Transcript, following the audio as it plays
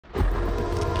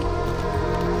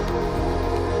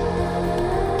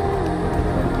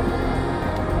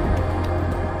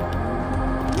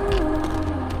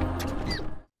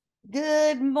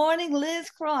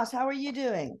Cross. How are you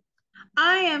doing?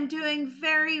 I am doing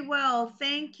very well,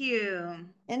 thank you.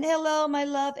 And hello, my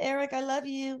love, Erik. I love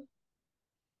you.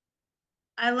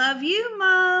 I love you,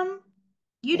 Mom.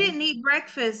 You Thank didn't eat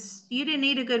breakfast. You didn't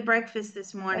eat a good breakfast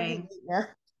this I didn't morning. eat that.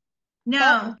 Coffee,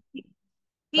 No,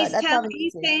 but I probably need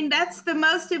he's to. saying that's the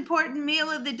most important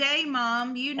meal of the day,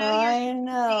 Mom. You know you're I supposed to eat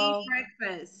know.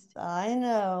 breakfast. I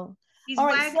know. He's All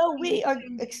right, wagging so his we are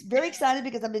finger. very excited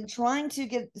because I've been trying to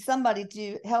get somebody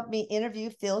to help me interview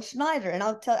PHIL Schneider, and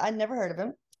I never heard of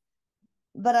him,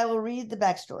 but I will read the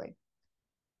backstory.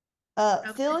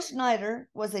 Okay. PHIL Schneider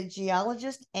was a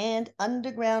geologist and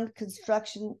underground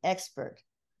construction expert.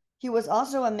 He was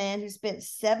also a man who spent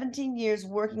 17 years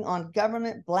working on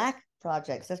government black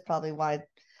projects. That's probably why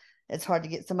it's hard to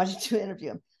get somebody to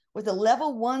interview him. With a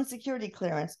level 1 security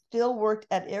clearance, Phil worked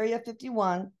at Area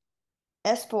 51,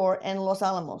 S4, and Los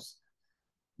Alamos.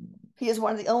 He is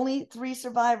one of the only three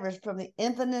survivors from the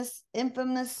infamous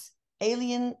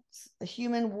alien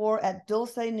human war at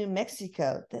Dulce, New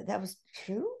Mexico. That was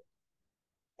true?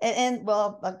 And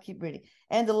well, I'll keep reading.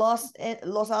 And the Los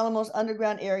Alamos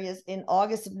underground areas in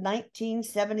August of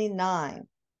 1979.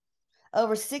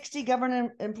 Over 60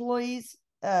 government employees,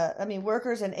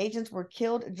 workers and agents were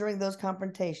killed during those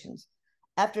confrontations.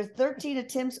 After 13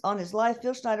 attempts on his life,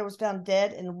 Phil Schneider was found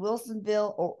dead in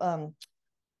Wilsonville,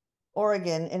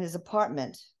 Oregon, in his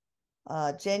apartment,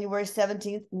 January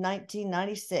 17th,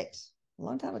 1996. A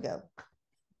long time ago.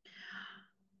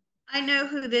 I know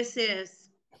who this is.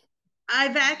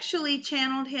 I've actually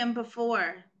channeled him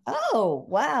before. Oh,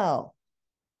 wow.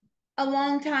 A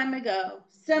long time ago.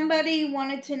 Somebody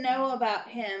wanted to know about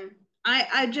him.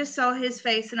 I just saw his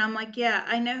face and I'm like, yeah,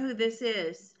 I know who this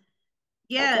is.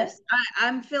 Okay. Yes,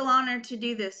 I'm feel honored to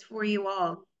do this for you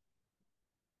all.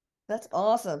 That's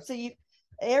awesome.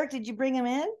 Erik, did you bring him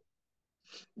in?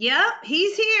 Yep,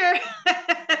 he's here.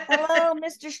 Hello,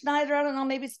 Mr. Schneider. I don't know,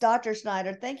 maybe it's Dr.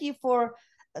 Schneider. Thank you for,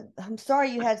 I'm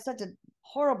sorry you had such a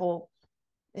horrible,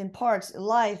 in parts,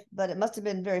 life, but it must have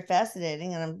been very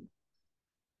fascinating. And I'm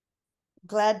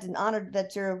glad and honored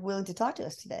that you're willing to talk to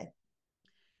us today.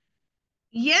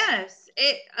 Yes,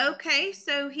 it okay.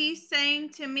 So he's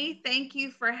saying to me, thank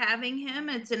you for having him.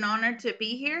 It's an honor to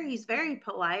be here. He's very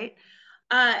polite.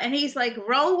 And he's like,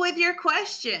 roll with your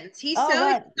questions. He's All so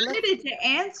right. Let's, excited to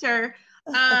answer.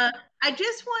 Uh, I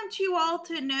just want you all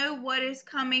to know what is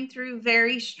coming through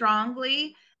very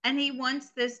strongly, and he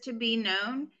wants this to be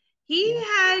known. He yeah.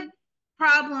 had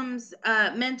problems,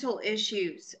 mental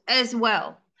issues as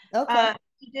well. Okay.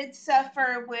 He did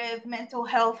suffer with mental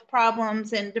health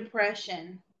problems and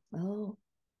depression. Oh,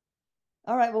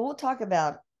 all right. Well, we'll talk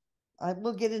about,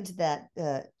 we'll get into that.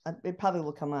 It probably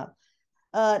will come up.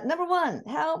 Number one,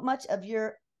 how much of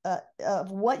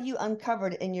what you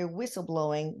uncovered in your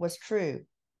whistleblowing was true,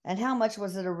 and how much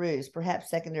was it a ruse, perhaps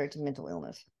secondary to mental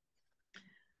illness?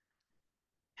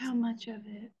 How much of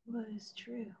it was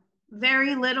true?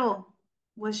 Very little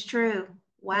was true.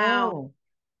 Wow. Oh,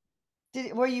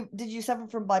 did you suffer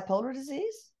from bipolar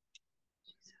disease?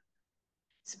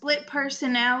 Split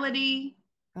personality.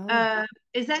 Oh, Uh,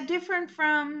 is that different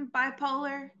from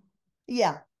bipolar?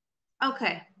 yeah.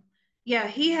 Okay. Yeah,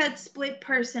 he had split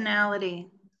personality.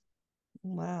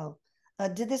 Wow.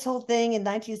 Did this whole thing in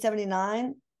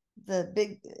 1979,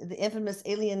 the infamous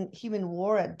alien human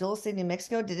war at Dulce, New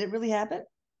Mexico, did it really happen?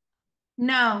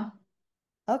 No.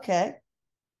 Okay.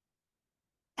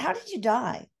 How did you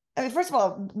die? I mean, first of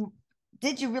all,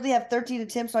 did you really have 13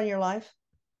 attempts on your life?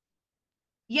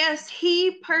 Yes,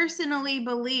 he personally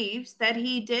believes that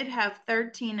he did have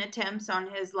 13 attempts on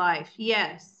his life.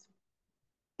 Yes.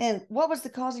 And what was the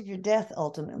cause of your death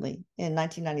ultimately in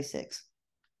 1996?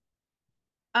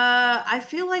 I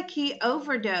feel like he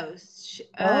overdosed.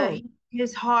 Oh,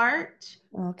 His heart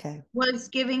okay. was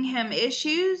giving him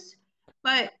issues,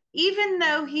 but even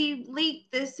though he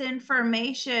leaked this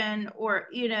information, or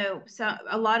so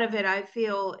a lot of it I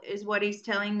feel is what he's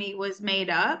telling me was made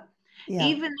up. Yeah.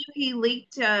 Even though he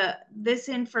leaked this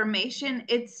information,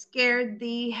 it scared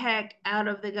the heck out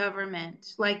of the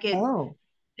government. Like Oh,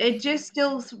 it just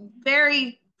still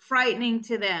very frightening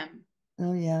to them.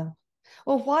 oh, yeah.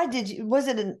 Well, was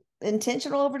it an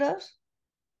intentional overdose?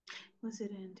 Was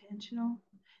it intentional?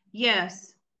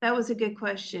 Yes, that was a good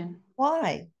question.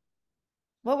 Why?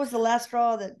 What was the last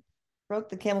straw that broke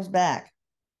the camel's back?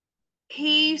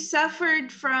 He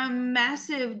suffered from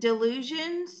massive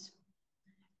delusions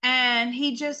and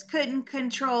he just couldn't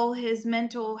control his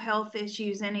mental health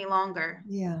issues any longer.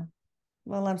 Yeah.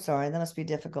 Well, I'm sorry. That must be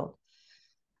difficult.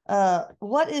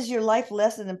 What is your life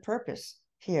lesson and purpose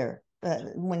here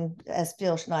when as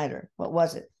Phil Schneider? What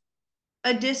was it?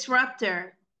 A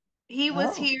disruptor. He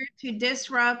was Oh, here to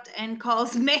disrupt and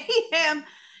cause mayhem.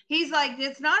 He's like,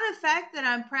 it's not a fact that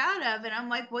I'm proud of. And I'm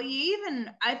like, well,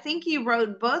 I think you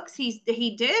wrote books. He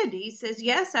did. He says,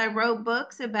 yes, I wrote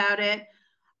books about it.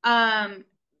 Um,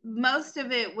 Most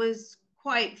of it was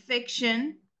quite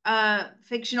fictional.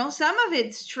 Some of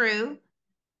it's true,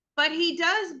 but he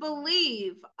does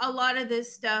believe a lot of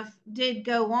this stuff did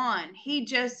go on. He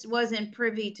just wasn't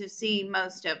privy to see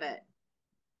most of it.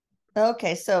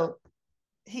 okay. So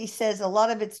he says a lot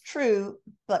of it's true,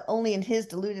 but only in his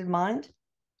deluded mind.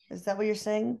 Is that what you're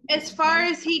saying? As far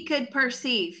as he could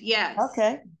perceive, yes.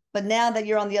 Okay. But now that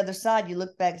you're on the other side, you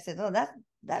look back and say, "Oh,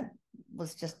 that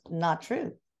was just not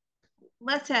true."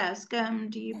 Let's ask,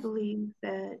 do you believe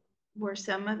that were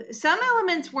some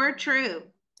elements were true?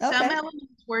 Some Okay.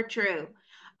 elements were true.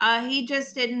 He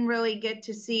just didn't really get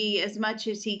to see as much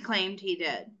as he claimed he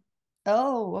did.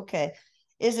 Oh, okay.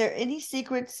 Is there any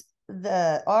secrets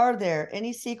are there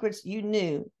any secrets you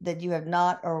knew that you have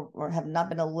not or have not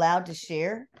been allowed to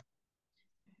share?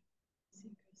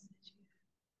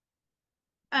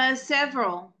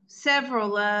 Several.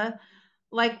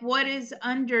 Like what is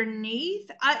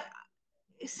underneath?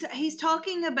 He's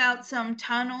talking about some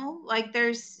tunnel, like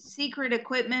there's secret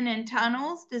equipment in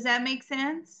tunnels. Does that make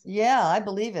sense? Yeah, I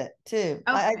believe it too.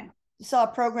 I Okay. saw a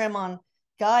program on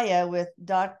Gaia with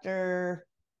Dr.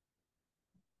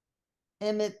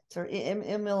 Emmett or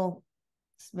Emil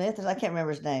Smith, I can't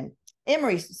remember his name,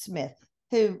 Emery Smith,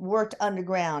 who worked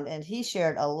underground, and he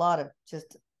shared a lot of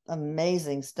just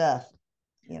amazing stuff.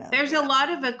 There's a lot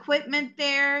of equipment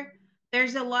there.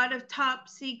 There's a lot of top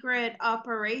secret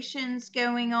operations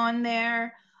going on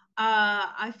there.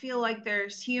 I feel like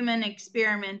there's human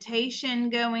experimentation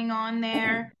going on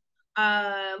there.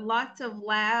 Lots of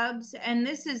labs, and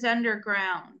this is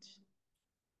underground.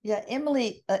 Yeah,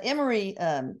 Emery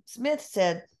Smith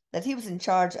said that he was in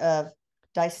charge of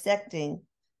dissecting.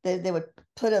 They would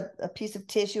put a piece of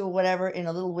tissue or whatever in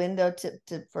a little window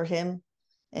for him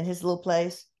in his little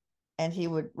place, and he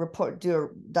would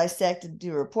dissect and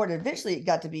do a report. And eventually, it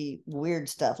got to be weird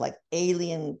stuff like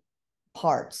alien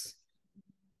parts.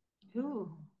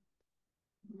 Ooh.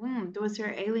 Was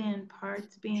there alien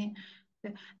parts being?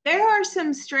 There are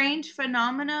some strange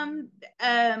phenomenon.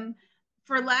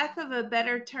 For lack of a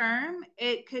better term,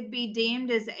 it could be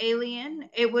deemed as alien.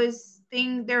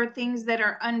 There are things that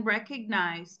are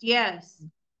unrecognized. Yes.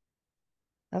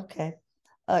 Okay.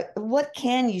 What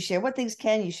can you share? What things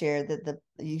can you share that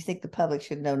you think the public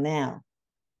should know now?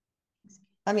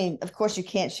 I mean, of course, you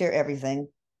can't share everything,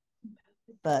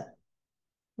 but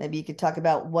maybe you could talk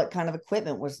about what kind of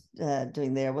equipment was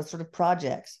doing there, what sort of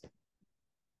projects.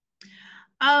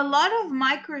 A lot of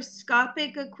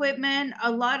microscopic equipment,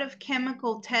 a lot of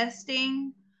chemical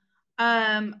testing,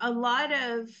 a lot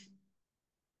of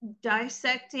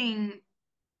dissecting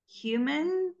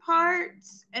human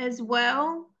parts as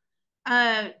well,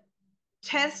 uh,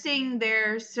 testing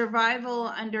their survival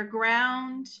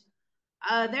underground.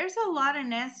 There's a lot of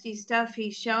nasty stuff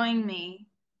he's showing me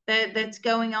that's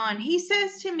going on. He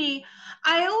says to me,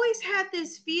 I always had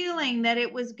this feeling that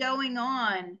it was going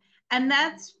on, and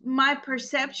that's my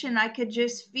perception. I could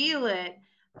just feel it.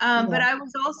 But Yeah. I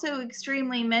was also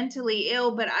extremely mentally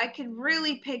ill, but I could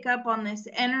really pick up on this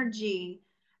energy.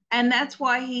 And that's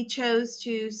why he chose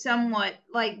to somewhat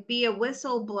like be a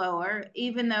whistleblower,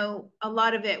 even though a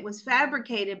lot of it was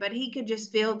fabricated, but he could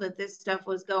just feel that this stuff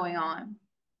was going on.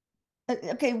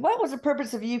 Okay, what was the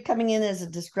purpose of you coming in as a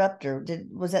disruptor?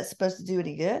 Was that supposed to do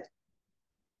any good?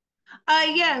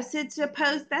 Yes, it's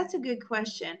supposed, that's a good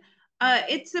question.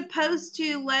 It's supposed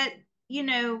to let,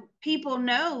 people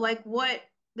know like what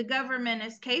the government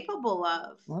is capable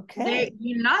of. Okay.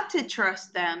 You're not to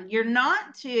trust them. You're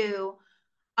not to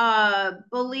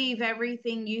believe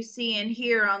everything you see and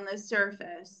hear on the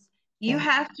surface. You Okay.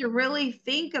 have to really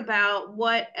think about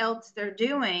what else they're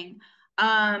doing.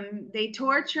 They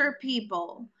torture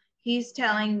people, he's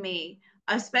telling me,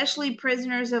 especially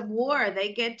prisoners of war.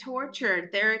 They get tortured,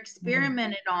 they're Mm,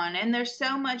 experimented on, and there's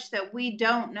so much that we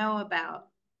don't know about.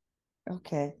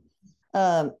 okay.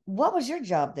 What was your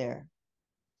job there?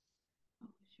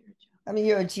 I mean,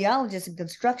 you're a geologist and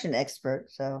construction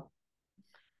expert, so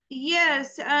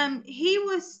Yes, he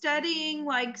was studying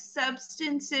like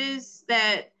substances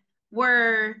that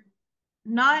were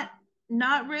not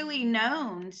not really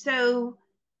known. So,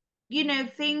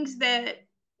 things that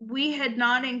we had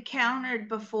not encountered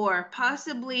before,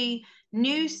 possibly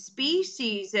new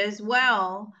species as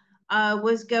well,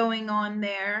 was going on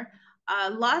there.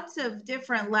 Lots of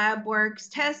different lab works,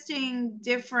 testing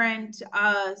different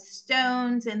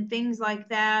stones and things like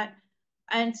that.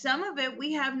 And some of it,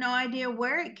 we have no idea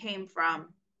where it came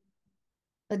from.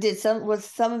 Was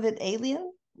some of it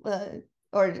alien?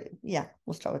 Or yeah,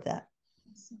 we'll start with that.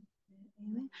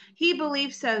 He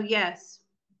believes so, yes.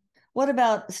 What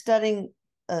about studying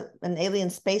an alien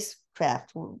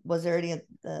spacecraft? Was there any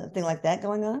thing like that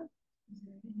going on? Is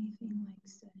there anything like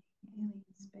studying alien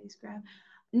spacecraft?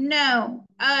 No,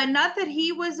 not that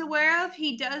he was aware of.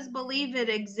 He does believe it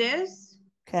exists.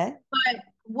 Okay. But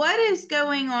what is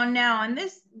going on now, and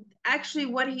this actually,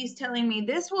 what he's telling me,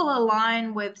 this will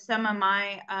align with some of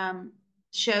my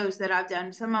shows that I've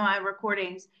done, some of my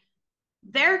recordings.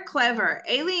 They're clever.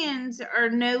 Aliens are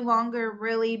no longer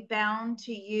really bound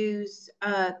to use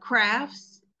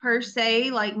crafts per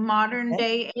se, like modern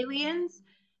Okay. day aliens.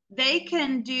 They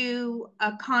can do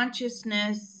a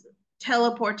consciousness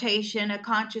teleportation, a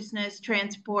consciousness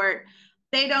transport.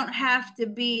 They don't have to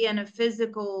be in a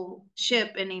physical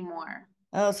ship anymore.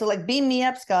 Oh, so like beam me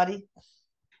up, Scotty.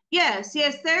 Yes,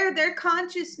 yes, their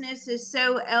consciousness is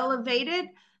so elevated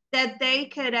that they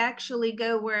could actually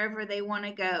go wherever they want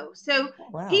to go. So Oh,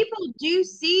 wow. people do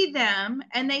see them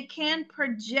and they can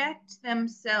project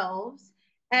themselves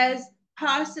as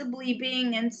possibly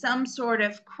being in some sort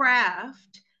of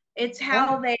craft. It's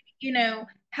how Wow. they,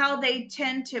 how they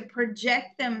tend to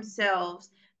project themselves.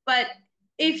 But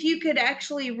if you could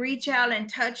actually reach out and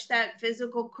touch that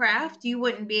physical craft, you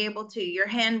wouldn't be able to. Your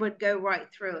hand would go right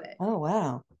through it. Oh,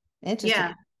 wow. Interesting.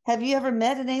 Yeah. Have you ever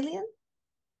met an alien?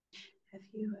 Have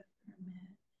you ever met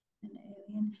an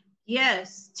alien?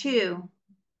 Yes, two.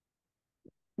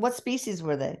 What species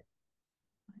were they?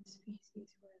 What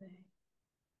species were they?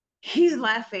 He's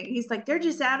laughing. He's like, they're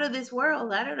just out of this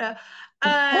world. I don't know.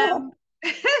 Um,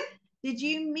 did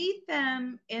you meet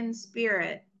them in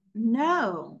spirit?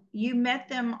 No. You met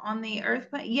them on the earth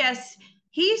plane? Yes.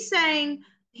 He's saying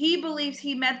he believes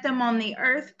he met them on the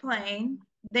earth plane.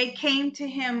 They came to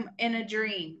him in a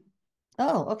dream.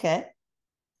 Oh, okay.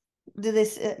 Did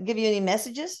they give you any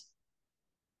messages?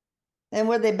 And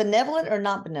were they benevolent or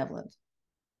not benevolent?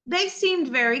 They seemed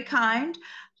very kind.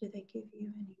 Did they give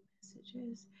you any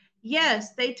messages?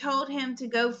 Yes, they told him to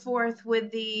go forth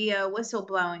with the whistle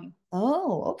blowing.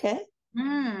 Oh, okay.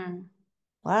 Hmm,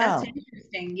 that's Wow.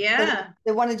 interesting. So Yeah.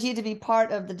 they wanted you to be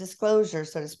part of the disclosure,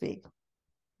 so to speak.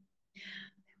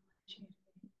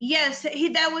 Yes, he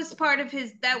that was part of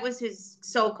his that was his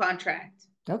soul contract.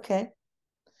 Okay.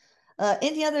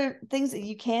 Any other things that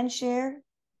you can share?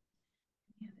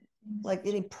 Like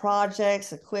any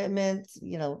projects, equipment,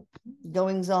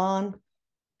 goings on?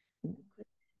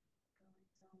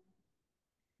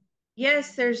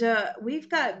 Yes, we've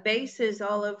got bases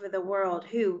all over the world.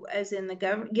 Who, as in the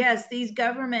government? Yes, these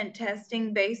government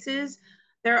testing bases,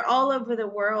 they're all over the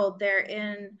world. They're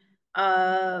in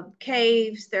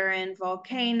caves, they're in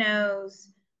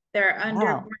volcanoes, they're Wow.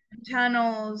 underground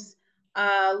tunnels,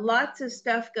 lots of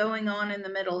stuff going on in the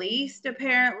Middle East,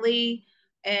 apparently,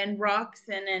 and rocks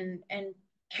and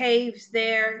caves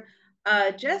there.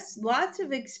 Just lots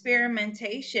of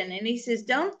experimentation. And he says,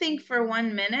 don't think for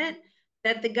 1 minute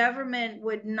that the government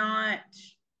would not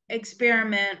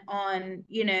experiment on,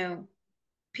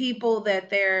 people that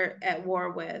they're at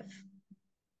war with.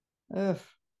 Ugh. All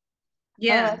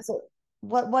Yeah. right. So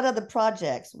what other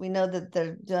projects? We know that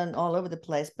they're done all over the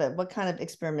place, but what kind of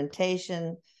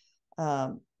experimentation?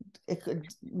 It could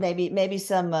maybe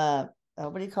some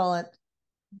what do you call it?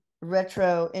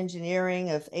 Retro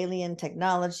engineering of alien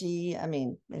technology. I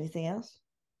mean, anything else?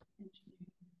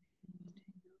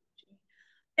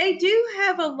 They do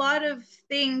have a lot of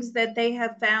things that they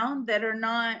have found that are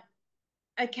not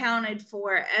accounted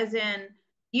for, as in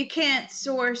you can't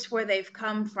source where they've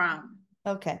come from.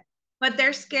 Okay. But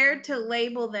they're scared to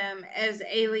label them as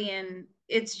alien.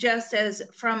 It's just as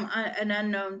from an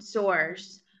unknown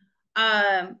source.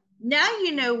 Now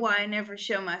you know why I never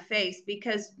show my face,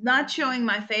 because not showing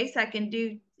my face, I can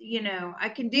do, I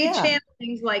can do Yeah, channel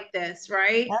things like this,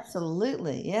 right?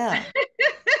 absolutely. Yeah.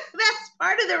 That's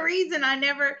part of the reason I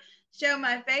never show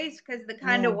my face, because the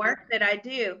kind Yeah. of work that I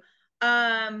do.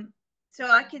 Um, so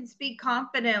I can speak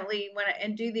confidently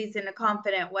and do these in a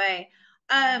confident way.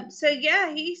 So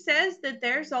yeah, he says that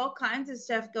there's all kinds of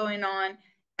stuff going on,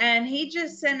 and he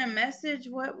just sent a message.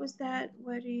 What was that?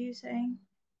 What are you saying?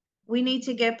 We need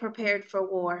to get prepared for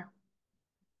war.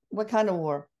 What kind of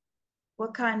war?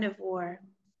 What kind of war?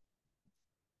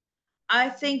 I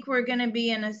think we're going to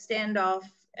be in a standoff.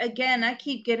 Again, I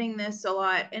keep getting this a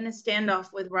lot, in a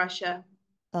standoff with Russia.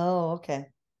 Oh, okay.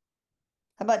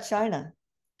 How about China?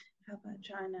 How about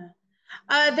China?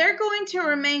 They're going to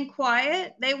remain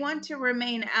quiet. They want to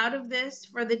remain out of this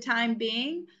for the time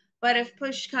being, but if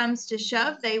push comes to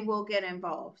shove, they will get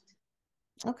involved.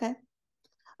 Okay.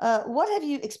 What have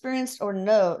you experienced or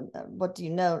know? What do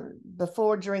you know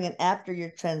before, during, and after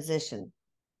your transition?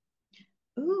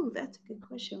 Ooh, that's a good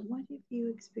question. What have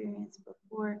you experienced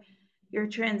before your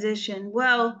transition?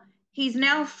 Well, he's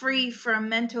now free from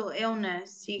mental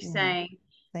illness, he's Mm, saying.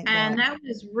 thank And God. that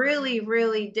was really,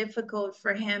 really difficult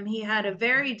for him. He had a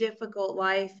very difficult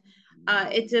life.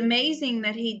 It's amazing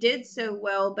that he did so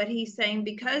well, but he's saying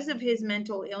because of his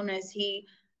mental illness, he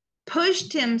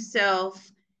pushed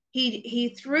himself,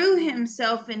 he threw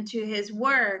himself into his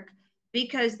work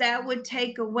because that would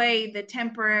take away the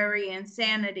temporary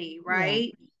insanity, Yeah,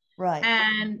 right? right.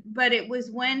 And but it was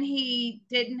when he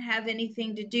didn't have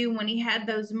anything to do, when he had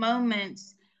those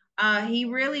moments, he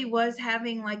really was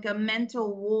having like a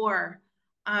mental war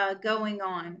going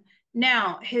on.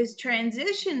 Now his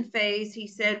transition phase, he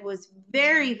said, was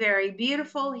very, very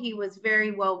beautiful. He was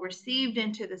very well received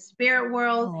into the spirit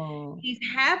world. Oh, He's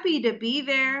happy to be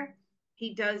there.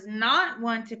 He does not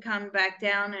want to come back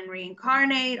down and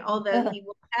reincarnate, although he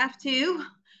will have to.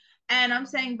 And I'm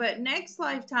saying, but next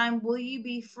lifetime, will you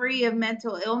be free of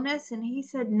mental illness? And he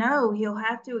said, no, he'll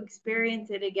have to experience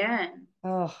it again.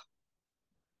 oh,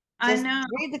 I just know.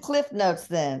 read the cliff notes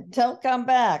then. Don't come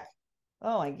back.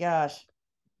 Oh my gosh.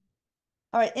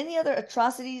 All right. Any other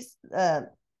atrocities that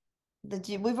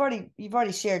you've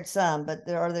already shared some, but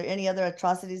are there any other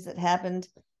atrocities that happened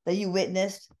that you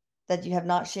witnessed that you have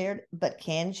not shared but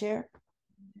can share?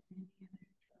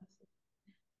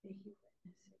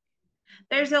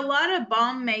 There's a lot of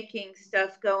bomb making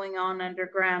stuff going on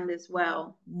underground as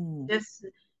well. Mm. Just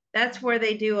that's where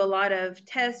they do a lot of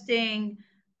testing.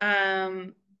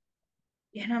 Um,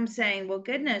 and I'm saying, well,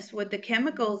 goodness, with the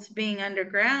chemicals being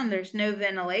underground, there's no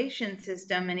ventilation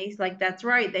system. And he's like, that's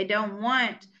right. They don't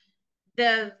want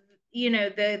the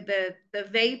the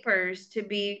vapors to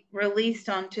be released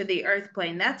onto the earth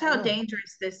plane. That's how Oh,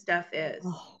 dangerous this stuff is.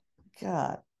 oh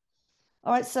God.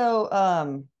 All right.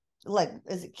 So, like,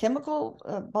 is it chemical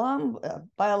bomb,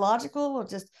 biological, or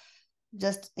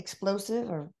just explosive,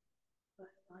 or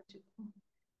Biological.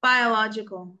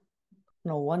 Biological.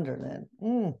 no wonder then.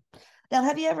 Mm. Now,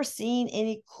 have you ever seen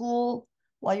any cool,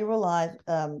 while you were alive,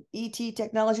 ET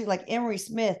technology? Like Emery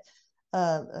Smith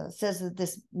says that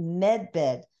this med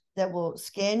bed that will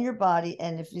scan your body,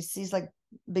 and if it sees like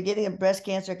beginning of breast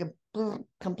cancer, it can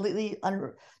completely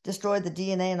destroy the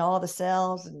DNA and all the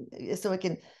cells, and so it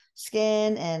can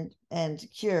scan and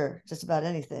cure just about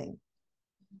anything.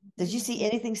 Did you see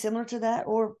anything similar to that,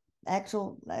 or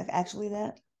actually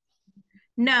that?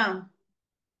 No,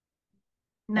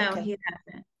 no, Okay. he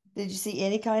hasn't. Did you see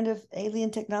any kind of alien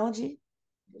technology?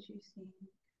 Did you see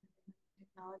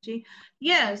technology?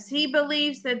 Yes, he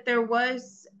believes that there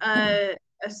was a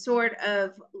sort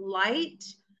of light,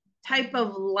 type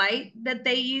of light that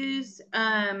they use.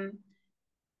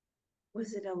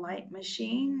 Was it a light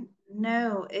machine?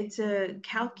 No, it's a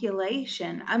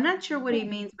calculation. I'm not sure what he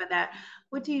means by that.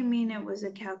 What do you mean it was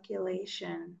a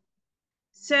calculation?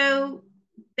 So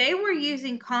they were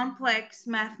using complex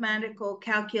mathematical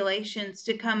calculations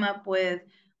to come up with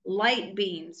light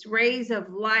beams, rays of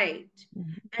light,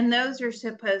 Mhm. and those are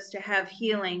supposed to have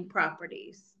healing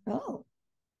properties. Oh,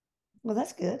 well,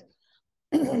 that's good.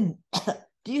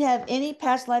 Do you have any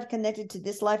past life connected to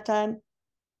this lifetime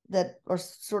that are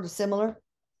sort of similar,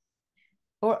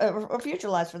 or future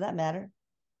lives for that matter,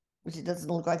 which it doesn't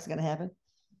look like it's going to happen?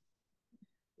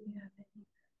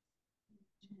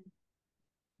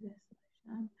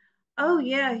 Oh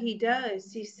yeah, he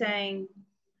does. He's saying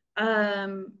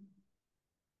um,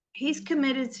 he's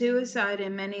committed suicide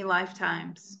in many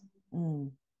lifetimes.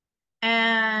 Mm,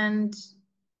 And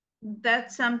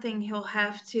that's something he'll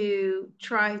have to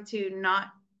try to not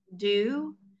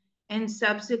do in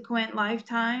subsequent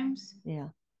lifetimes. yeah.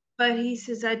 But he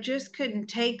says, I just couldn't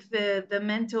take the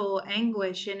mental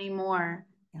anguish anymore.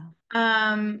 Yeah.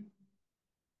 Um,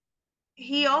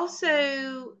 he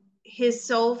also, his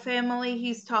soul family,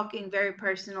 he's talking very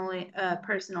personal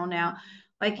now,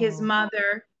 like his Oh.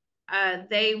 mother,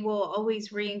 they will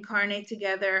always reincarnate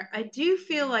together. I do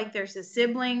feel like there's a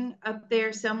sibling up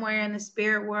there somewhere in the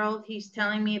spirit world. He's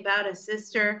telling me about a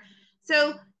sister.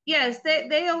 So yes,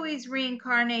 they always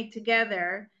reincarnate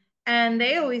together, and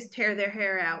they always tear their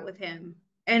hair out with him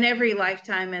in every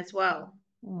lifetime as well.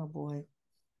 Oh boy.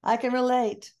 I can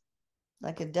relate.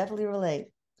 I can definitely relate.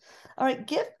 All right,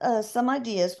 give some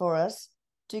ideas for us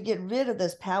to get rid of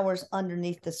those powers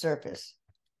underneath the surface.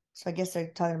 So I guess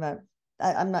they're talking about.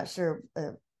 I'm not sure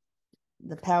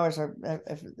the powers are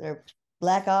if they're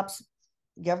black ops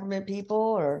government people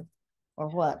or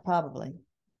what. Probably.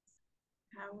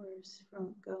 Powers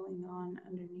from going on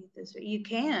underneath this. You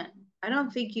can't. I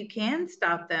don't think you can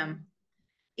stop them.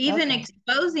 Even Okay.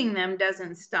 exposing them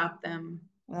doesn't stop them.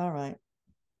 All right.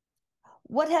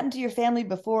 What happened to your family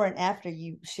before and after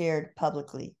you shared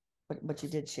publicly what you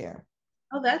did share?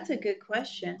 Oh, that's a good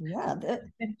question. Yeah, the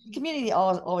community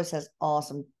always has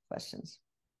awesome questions.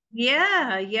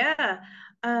 Yeah, yeah.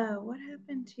 What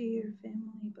happened to your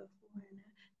family before?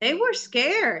 They were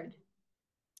scared.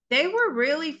 They were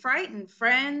really frightened.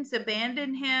 Friends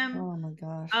abandoned him. Oh my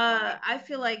gosh. I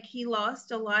feel like he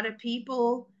lost a lot of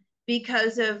people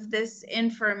because of this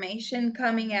information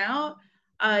coming out.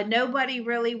 Nobody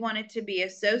really wanted to be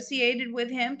associated with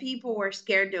him. People were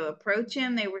scared to approach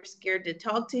him, they were scared to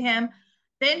talk to him.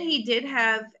 Then he did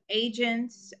have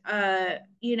agents,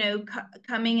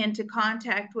 coming into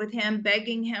contact with him,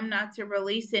 begging him not to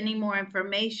release any more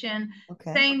information,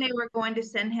 Okay. saying they were going to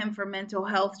send him for mental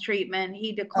health treatment.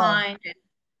 He Oh, declined.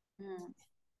 Mm.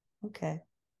 okay.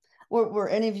 Were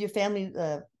any of your family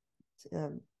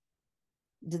um,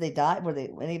 did they die? Were they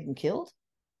any of them killed?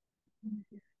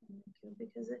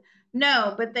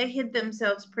 No, but they hid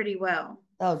themselves pretty well.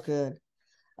 Oh, good.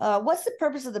 What's the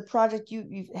purpose of the project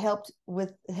you've helped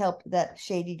that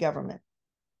shady government?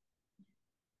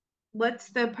 What's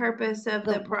the purpose of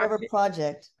The the whatever project?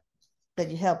 project that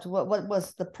you helped. What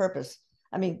was the purpose?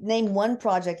 I mean, name one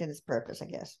project and its purpose, I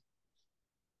guess.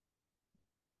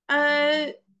 Uh,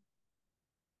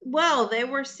 well, they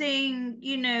were seeing,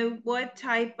 what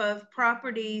type of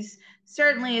properties,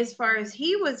 certainly as far as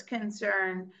he was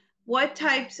concerned, what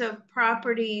types of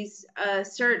properties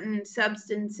certain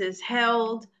substances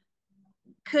held.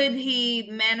 Could he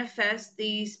manifest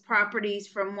these properties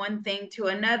from one thing to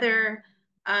another?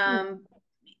 Hmm. Um,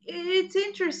 it's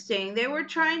interesting. They were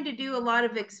trying to do a lot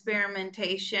of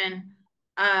experimentation.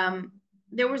 Um,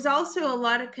 there was also a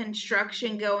lot of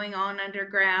construction going on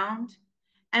underground.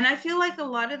 And I feel like a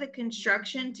lot of the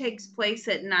construction takes place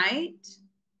at night.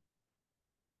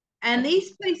 And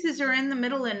these places are in the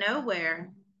middle of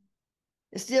nowhere.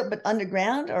 Still, but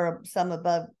underground or some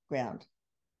above ground?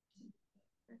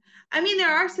 I mean, there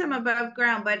are some above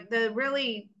ground, but the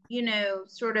really,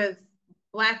 sort of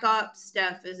black ops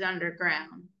stuff is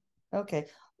underground. Okay.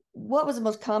 What was the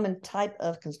most common type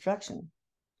of construction?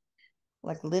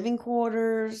 Like living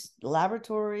quarters,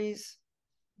 laboratories?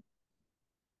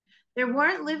 There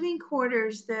weren't living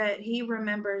quarters that he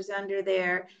remembers under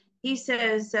there. He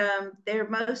says they're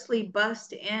mostly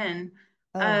bussed in.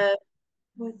 Oh, Uh,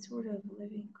 what sort of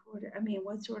living quarter? I mean,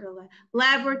 what sort of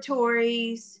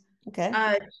laboratories? okay.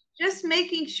 Uh, just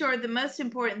making sure the most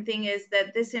important thing is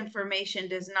that this information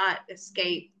does not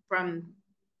escape from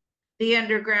the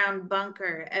underground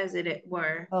bunker, as it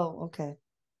were. Oh, okay.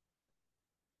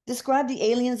 Describe the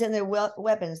aliens and their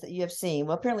weapons that you have seen.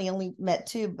 Well, apparently you only met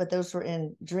two, but those were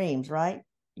in dreams, right?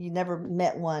 You never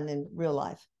met one in real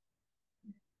life.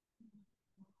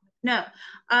 No.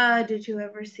 Did you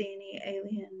ever see any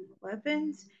alien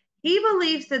weapons? He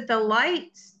believes that the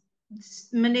light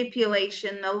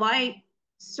manipulation, the light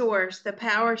source, the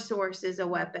power source is a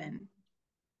weapon.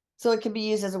 So it can be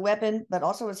used as a weapon, but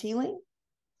also as healing?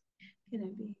 Can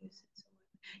it be used as a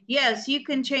weapon? Yes, you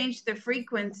can change the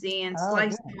frequency and Oh,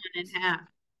 slice good. one in half.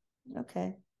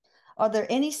 Okay. Are there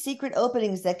any secret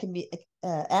openings that can be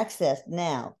accessed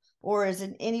now? Or is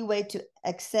it any way to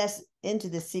access into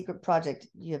this secret project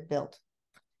you have built?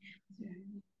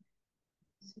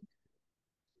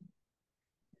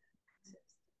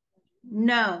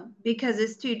 No, because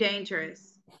it's too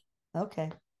dangerous.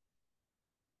 Okay.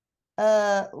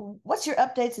 What's your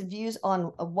updates and views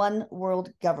on a one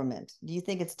world government? Do you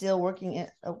think it's still working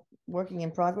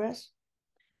in progress?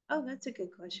 Oh, that's a good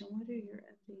question. What are your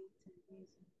updates and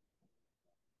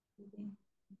views?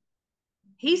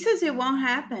 He says it won't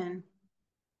happen.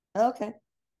 Okay.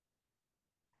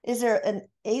 Is there an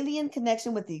alien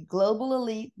connection with the global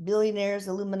elite, billionaires,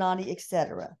 Illuminati,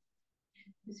 etc.?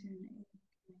 Is there an alien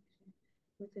connection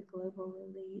with the global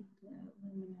elite,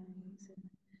 Illuminati?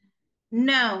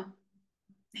 No.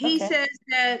 He Okay. says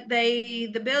that the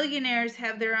billionaires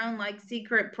have their own like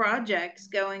secret projects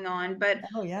going on, but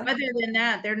Oh yeah. other than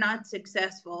that, they're not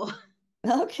successful.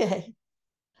 Okay.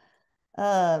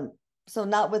 Um, so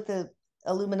not with the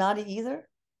Illuminati either?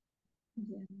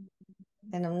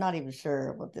 And I'm not even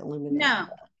sure what the Illuminati. No.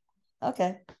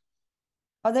 Okay.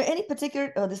 Are there any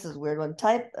particular, oh, this is a weird one,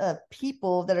 type of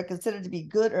people that are considered to be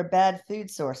good or bad food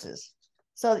sources?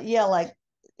 So, yeah, like,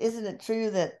 isn't it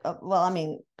true that, well, I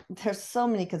mean, there's so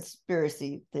many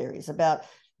conspiracy theories about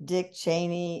Dick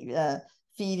Cheney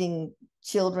feeding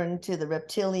children to the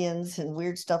reptilians and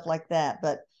weird stuff like that.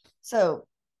 But so,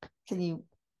 can you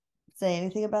say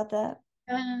anything about that?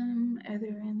 Are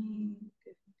there any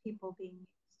good people being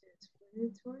used as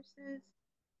food sources?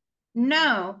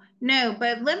 No,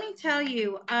 but let me tell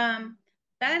you,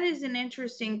 that is an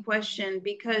interesting question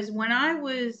because when I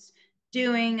was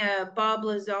doing a Bob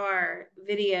Lazar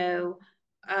video,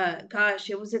 gosh,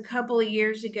 it was a couple of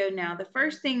years ago now. The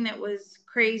first thing that was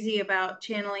crazy about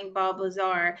channeling Bob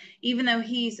Lazar, even though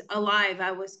he's alive,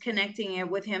 I was connecting it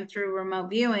with him through remote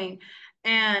viewing.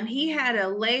 And he had a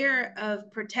layer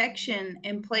of protection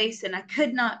in place, and I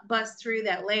could not bust through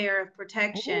that layer of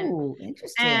protection. Oh,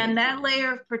 interesting. And that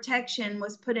layer of protection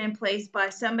was put in place by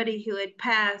somebody who had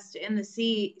passed in the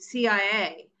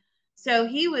CIA. So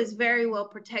he was very well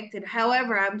protected.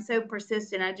 However, I'm so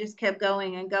persistent. I just kept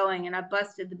going and going, and I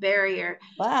busted the barrier.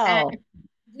 And Wow.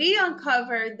 we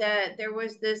uncovered that there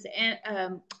was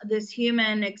this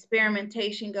human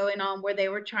experimentation going on where they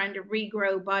were trying to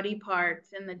regrow body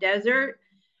parts in the desert.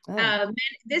 Oh,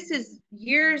 This is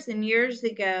years and years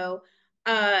ago.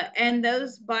 And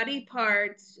those body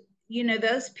parts,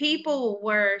 those people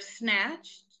were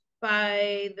snatched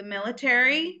by the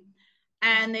military,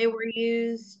 and they were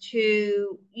used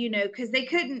to, because they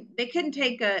couldn't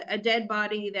take a dead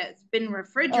body that's been oh,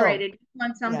 refrigerated on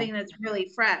yeah. something that's really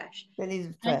fresh. They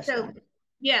needed And fresh. so,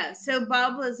 yeah, so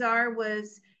Bob Lazar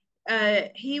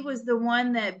he was the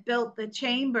one that built the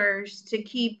chambers to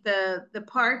keep the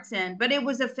parts in, but it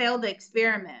was a failed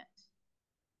experiment.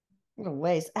 Little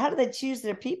ways. How do they choose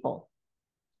their people?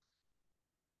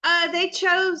 They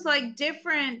chose like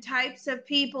different types of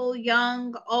people,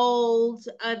 young, old.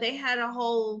 They had a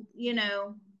whole,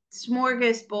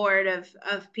 smorgasbord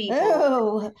of people.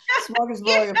 Oh, You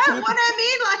smorgasbord of know what people. I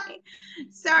mean? Like,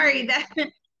 sorry,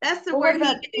 that's the Well, what word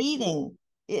about he gave me.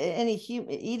 eating?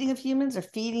 Eating of humans or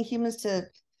feeding humans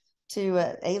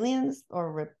to aliens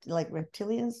or like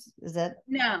reptilians? Is that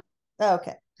No, oh,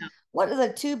 okay? no. What are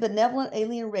the two benevolent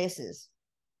alien races?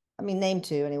 I mean, name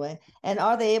two anyway. And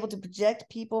are they able to project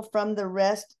people from the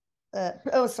rest?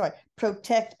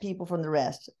 Protect people from the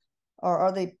rest, or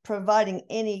are they providing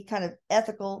any kind of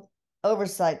ethical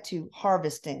oversight to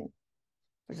harvesting,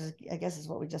 which is, I guess, is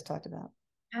what we just talked about.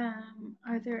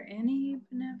 Are there any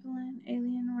benevolent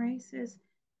alien races?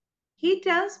 He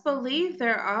does believe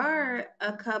there are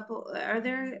a couple. Are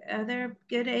there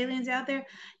good aliens out there?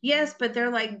 Yes, but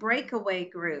they're like breakaway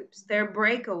groups. They're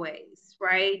breakaways,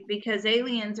 right? Because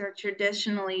aliens are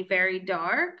traditionally very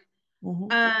dark.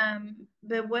 Mm-hmm.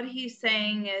 But what he's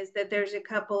saying is that there's a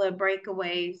couple of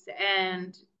breakaways, and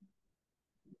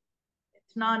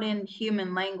it's not in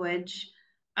human language.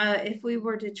 If we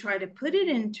were to try to put it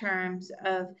in terms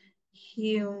of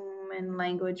human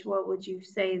language, what would you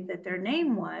say that their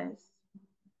name was?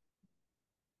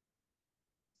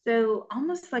 So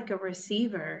almost like a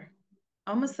receiver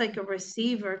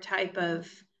type of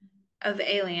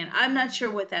alien. I'm not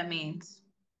sure what that means.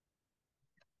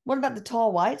 What about the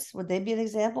tall whites? Would they be an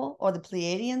example, or the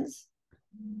Pleiadians?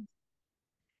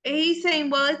 He's saying,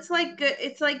 well, it's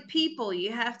like people.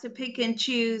 You have to pick and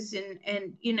choose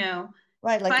and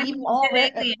Right, like even finding a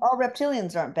good alien. all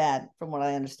reptilians aren't bad, from what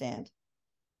I understand.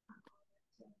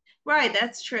 Right,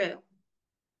 that's true.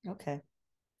 Okay.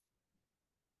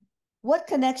 What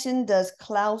connection does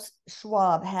Klaus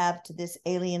Schwab have to this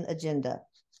alien agenda,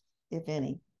 if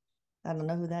any? I don't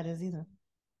know who that is either.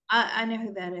 I know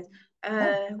who that is.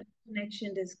 Oh, What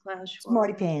connection does Klaus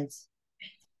smarty Schwab have? pants.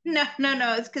 No, no,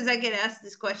 no. It's because I get asked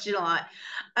this question a lot.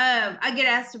 I get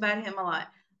asked about him a lot.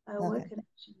 What Okay.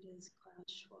 connection does Klaus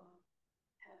Schwab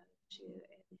have to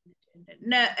Alien Agenda?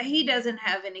 No, he doesn't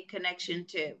have any connection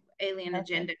to Alien Okay.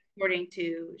 Agenda, according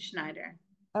to Schneider.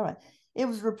 All right. It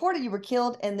was reported you were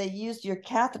killed and they used your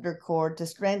catheter cord to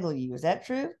strangle you. Is that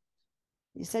true?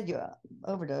 You said you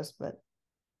overdosed, but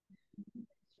It's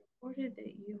reported that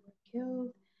you were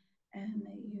killed and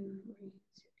that you were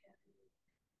used to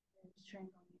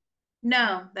strangle you.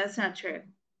 No, that's not true.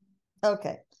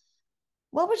 okay.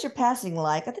 What was your passing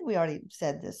like? I think we already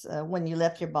said this when you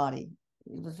left your body.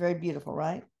 It was very beautiful,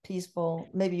 right? Peaceful.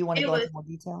 Maybe you want to It go into was more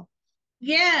detail.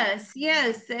 Yes,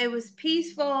 yes, it was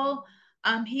peaceful.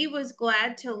 He was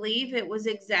glad to leave. It was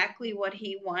exactly what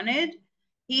he wanted.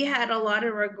 He had a lot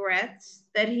of regrets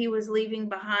that he was leaving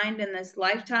behind in this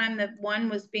lifetime. That one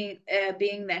was being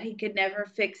that he could never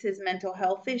fix his mental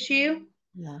health issue.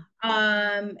 Yeah.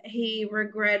 He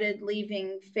regretted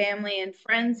leaving family and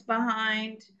friends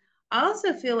behind. I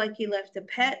also feel like he left a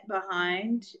pet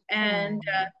behind, and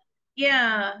Oh.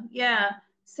 yeah, yeah.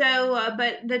 So,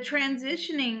 but the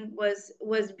transitioning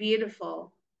was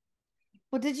beautiful.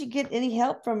 Well, did you get any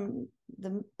help from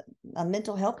the a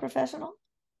mental health professional?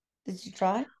 Did you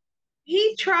try?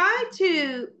 He tried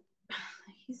to.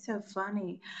 He's so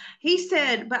funny. He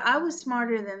said, but I was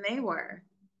smarter than they were.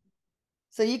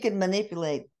 So you could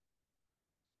manipulate.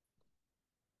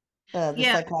 the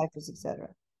Yeah, psychiatrists, etc.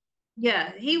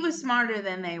 yeah, he was smarter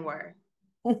than they were.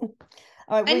 All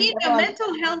right, And was you he ever know, on?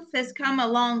 mental health has come a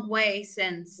long way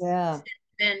Yeah, since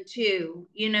then too.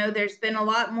 You know, there's been a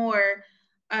lot more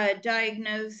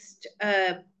diagnosed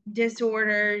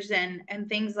disorders and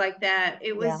things like that.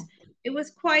 yeah. It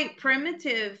was quite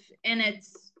primitive in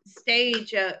its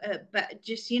stage, but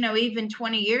just, you know, even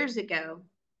 20 years ago.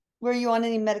 Were you on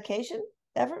any medication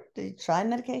ever? Did you try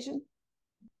medication?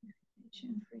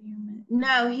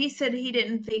 No, he said he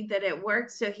didn't think that it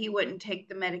worked, so he wouldn't take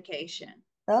the medication.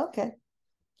 Okay.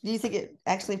 Do you think it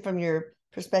actually, from your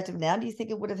perspective now, do you think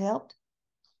it would have helped?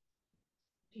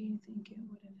 Do you think it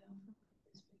would have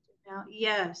helped now?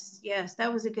 Yes, yes,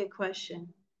 that was a good question.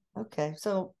 Okay,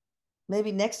 so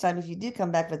maybe next time, if you do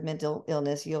come back with mental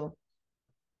illness, you'll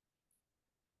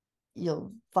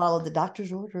follow the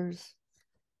doctor's orders.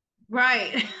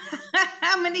 Right.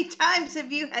 How many times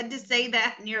have you had to say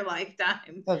that in your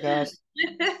lifetime? Oh gosh.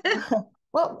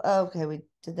 Well, okay, we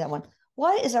did that one.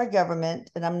 Why is our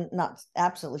government, and I'm not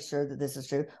absolutely sure that this is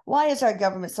true, why is our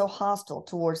government so hostile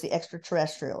towards the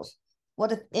extraterrestrials?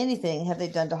 What, if anything, have they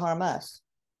done to harm us?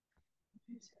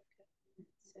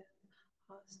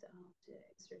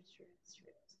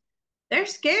 They're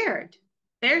scared.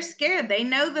 They're scared. They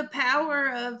know the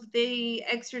power of the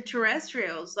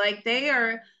extraterrestrials. Like they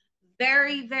are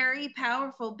very, very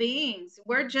powerful beings.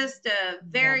 We're just a Yeah.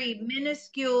 very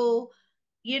minuscule,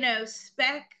 you know,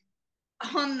 speck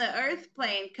on the earth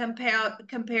plane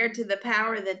compared to the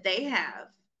power that they have.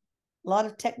 A lot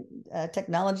of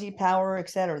technology, power,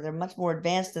 etc. They're much more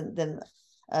advanced than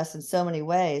us in so many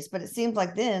ways. But it seems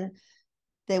like then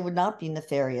they would not be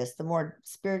nefarious. The more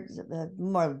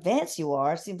advanced you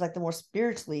are, it seems like the more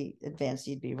spiritually advanced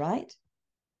you'd be, right?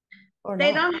 Or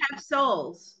They not? don't have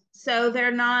souls, so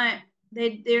they're not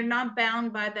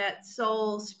bound by that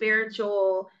soul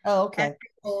spiritual Oh, okay,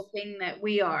 ethical thing that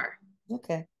we are.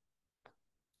 okay.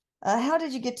 How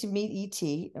did you get to meet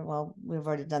ET? Well, we've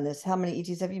already done this. How many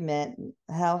ETs have you met?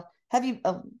 How have you?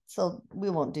 So we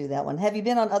won't do that one. Have you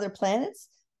been on other planets?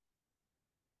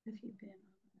 Have you been on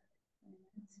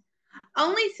planets?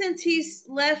 Only since he's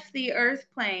left the earth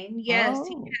plane. Yes,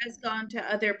 he Oh, has gone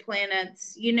to other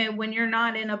planets. You know, when you're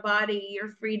not in a body,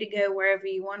 you're free to go wherever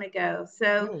you want to go.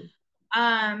 So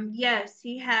true. yes,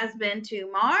 he has been to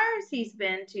Mars, he's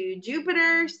been to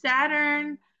Jupiter,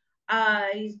 Saturn,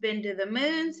 he's been to the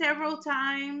moon several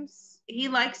times. He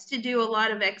likes to do a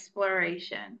lot of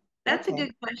exploration. That's a Okay.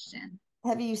 good question.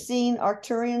 Have you seen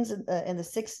Arcturians in the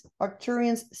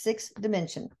Arcturians sixth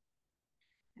dimension?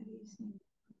 Have you seen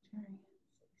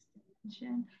Sixth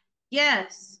Dimension?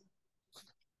 Yes.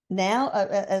 Now,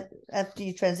 at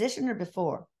the transition or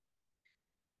before?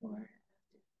 Or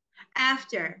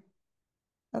after.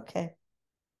 Okay.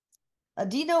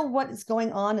 Do you know what is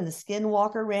going on in the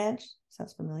Skinwalker Ranch?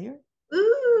 Sounds familiar.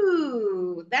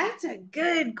 Ooh, that's a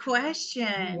good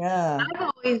question. Yeah. I've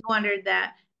always wondered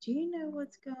that. Do you know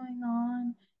what's going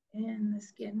on in the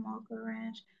Skinwalker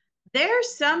Ranch?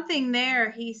 There's something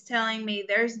there, he's telling me.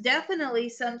 There's definitely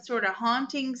some sort of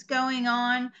hauntings going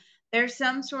on. There's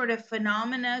some sort of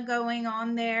phenomena going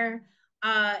on there.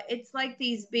 It's like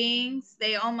these beings,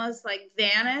 they almost like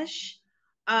vanish.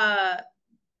 Uh,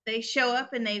 they show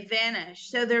up and they vanish.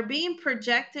 So they're being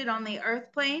projected on the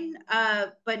earth plane,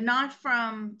 but not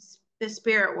from the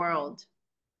spirit world.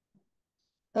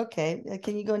 Okay.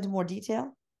 Can you go into more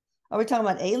detail? Are we talking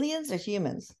about aliens or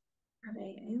humans? Are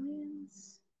they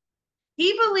aliens?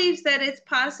 He believes that it's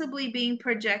possibly being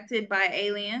projected by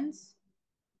aliens.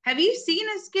 Have you seen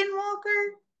a skinwalker?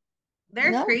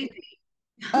 They're No. creepy.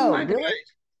 Oh Oh, my God. really?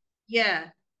 Yeah,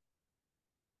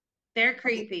 they're Okay.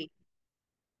 creepy.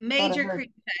 Thought Major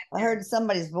creep I heard factor.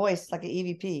 somebody's voice like an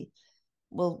EVP.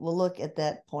 We'll look at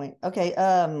that point. Okay.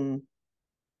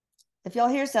 If y'all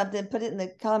hear something, put it in the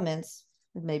comments.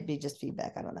 It may be just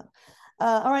feedback. I don't know.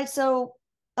 All right. So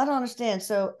I don't understand.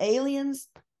 So aliens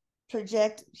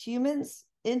project humans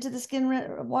into the skin.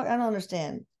 What? I don't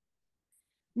understand.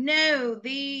 No,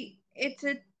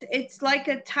 it's like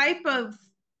a type of,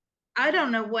 I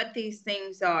don't know what these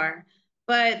things are,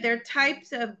 but they're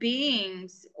types of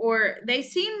beings, or they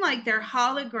seem like they're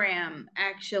hologram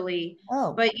actually,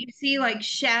 Oh, but you see like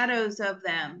shadows of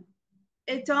them.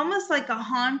 It's almost like a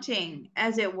haunting,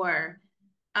 as it were.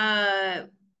 Uh,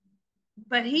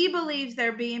 but he believes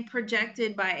they're being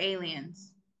projected by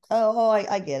aliens.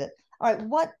 I get it. All right.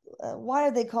 What? Why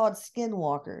are they called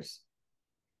skinwalkers?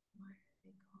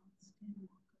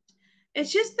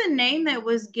 It's just the name that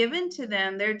was given to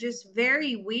them. They're just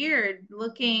very weird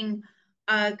looking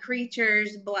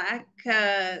creatures, black,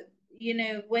 you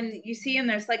know, when you see them,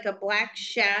 there's like a black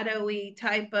shadowy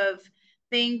type of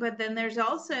thing, but then there's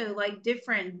also like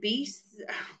different beasts.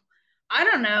 I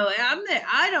don't know.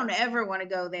 I don't ever want to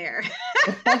go there.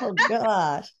 Oh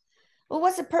gosh. Well,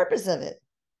 what's the purpose of it?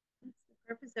 That's the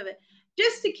purpose of it.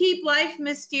 Just to keep life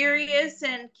mysterious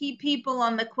and keep people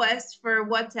on the quest for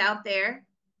what's out there.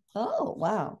 Oh,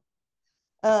 wow.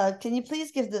 Can you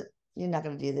please give you're not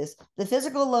going to do this, the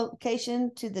physical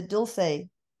location to the Dulce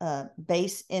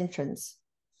base entrance?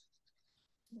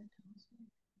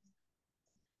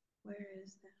 Where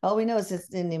is that? All we know is it's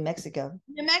in New Mexico.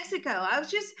 New Mexico.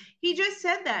 He just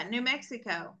said that. New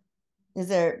Mexico. Is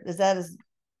that as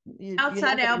you're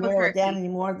Outside not going to narrow it down Albuquerque. any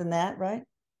more than that, right?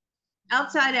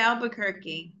 Outside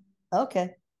Albuquerque.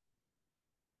 Okay.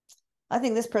 I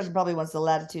think this person probably wants the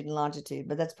latitude and longitude,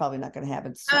 but that's probably not going to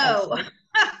happen. Oh,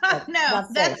 no, not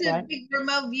safe, that's a right? big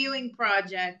remote viewing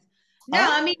project. No,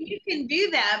 I mean, Oh, you can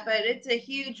do that, but it's a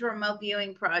huge remote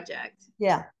viewing project.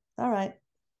 yeah. All right.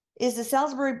 Is the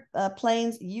Salisbury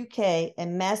Plains, UK, a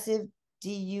massive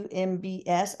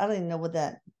DUMBS? I don't even know what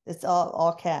that. It's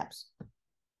all caps.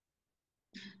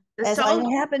 The As I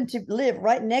Salt. happen to live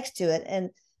right next to it, and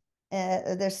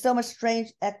there's so much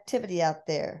strange activity out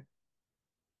there.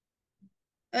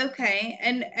 Okay,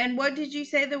 and what did you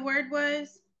say the word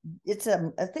was? I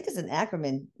think it's an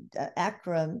acronym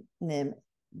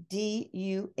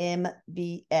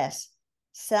DUMBS,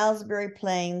 Salisbury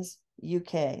Plains,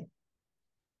 UK. Let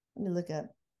me look up.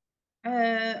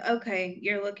 Okay,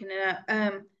 you're looking it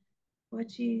up. What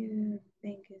do you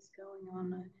think is going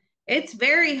on? It's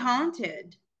very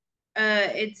haunted.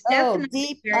 It's Oh, definitely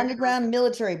deep very underground haunted.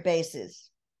 military bases.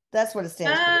 That's what it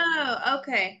stands for. Oh,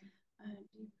 okay.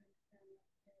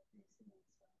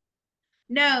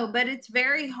 No, but it's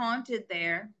very haunted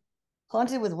there.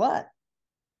 Haunted with what?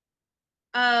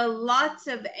 Lots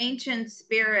of ancient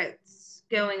spirits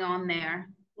going on there.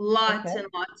 Lots Okay. and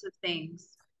lots of things.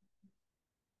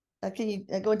 Can you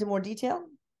go into more detail?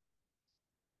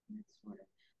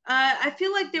 I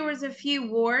feel like there was a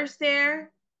few wars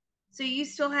there, so you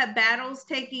still have battles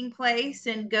taking place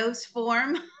in ghost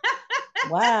form.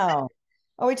 Wow.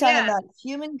 Are we talking Yeah. about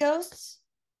human ghosts?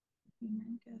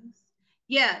 Human ghosts.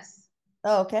 Yes.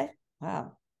 Oh, okay.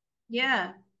 Wow.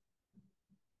 Yeah.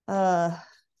 Uh,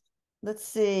 let's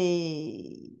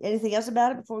see. Anything else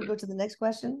about it before we go to the next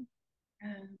question?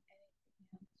 Um,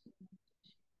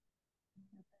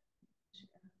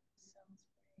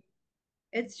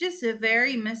 it's just a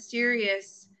very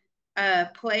mysterious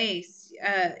place.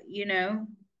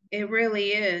 It really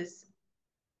is.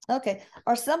 Okay.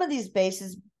 Are some of these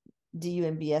bases,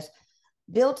 DUMBS,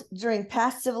 built during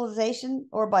past civilization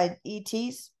or by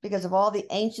ETs because of all the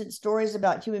ancient stories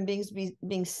about human beings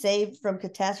being saved from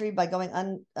catastrophe by going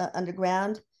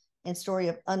underground and story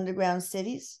of underground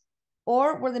cities?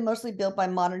 Or were they mostly built by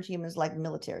modern humans like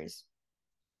militaries?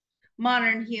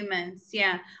 Modern humans,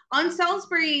 yeah. On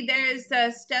Salisbury, there's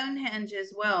Stonehenge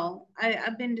as well.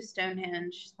 I've been to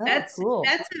Stonehenge. Oh, That's cool.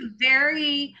 that's a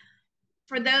very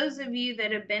for those of you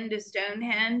that have been to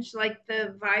Stonehenge, like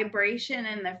the vibration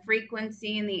and the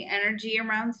frequency and the energy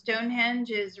around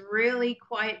Stonehenge is really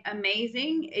quite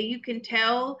amazing. You can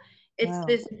tell it's Wow.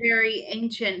 this very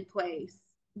ancient place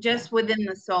Yeah. just within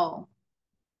the soul.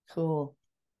 Cool.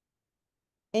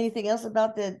 Anything else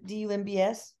about the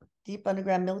DUMBS, deep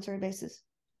underground military bases?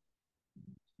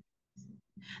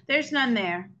 There's none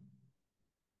there.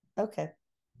 Okay.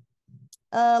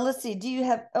 Let's see. Do you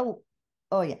have oh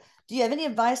yeah. Do you have any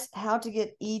advice how to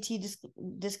get ET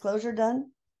disclosure done?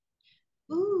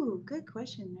 Ooh, good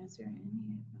question. Is there any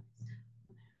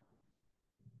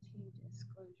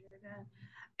disclosure done?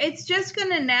 It's just going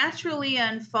to naturally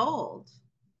unfold.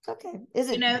 Okay. Is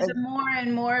You it know, the more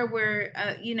and more we're,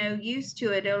 used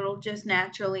to it, it'll just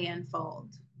naturally unfold.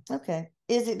 okay?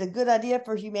 Is it a good idea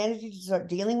for humanity to start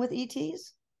dealing with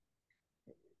ETs?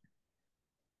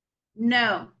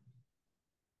 No,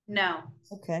 no,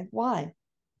 Okay. Why?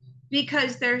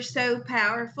 because they're so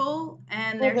powerful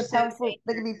and Well, they're they're so powerful.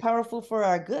 They can be dangerous. powerful for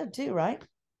our good too, right?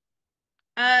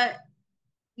 Uh,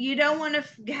 you don't want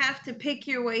to have to pick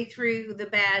your way through the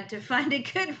bad to find a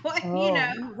good one.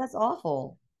 Oh, that's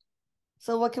awful.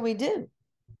 So what can we do?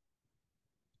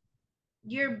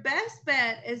 Your best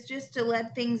bet is just to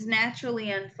let things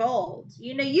naturally unfold.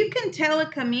 You can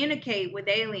telecommunicate with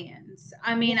aliens.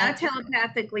 I mean, I Yeah.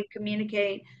 telepathically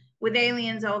communicate with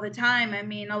aliens all the time. I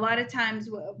mean, a lot of times,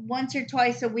 once or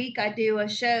twice a week, I do a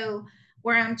show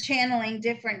where I'm channeling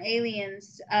different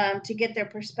aliens to get their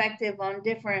perspective on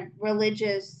different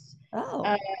religious uh,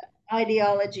 Oh,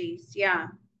 ideologies. Yeah.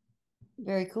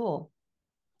 very cool.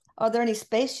 Are there any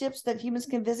spaceships that humans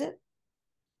can visit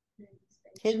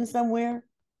hidden somewhere?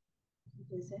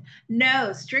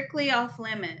 No, strictly off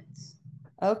limits.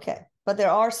 Okay. But there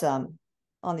are some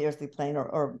on the earthly plane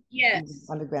or Yes.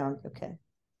 underground. Okay.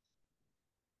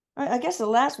 All right. I guess the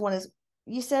last one is,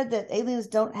 you said that aliens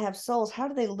don't have souls. How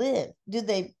do they live?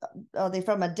 Are they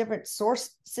from a different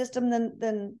source system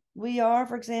than we are,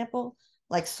 for example?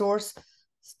 Like source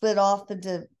split off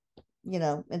into,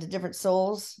 into different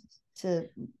souls to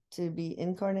be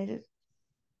incarnated?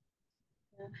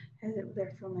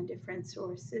 They're from a different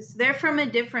sources. They're from a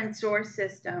different source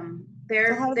system.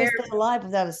 So how do they They're stay alive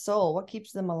without a soul? What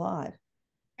keeps them alive?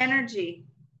 energy.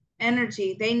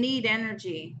 Energy. They need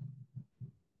energy.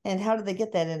 And how do they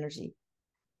get that energy?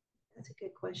 That's a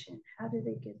good question. How do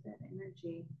they get that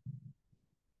energy?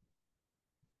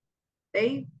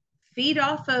 They feed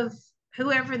off of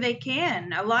whoever they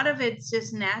can. A lot of it's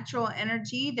just natural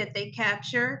energy that they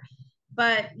capture.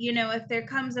 But, if there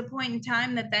comes a point in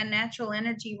time that natural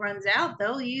energy runs out,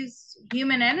 they'll use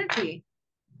human energy.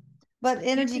 But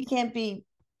energy can't be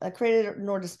created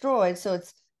nor destroyed. So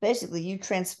it's basically you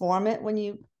transform it when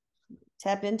you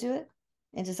tap into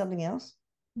something else.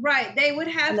 Right. They would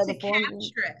have Another to form.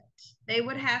 capture it. They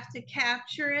would have to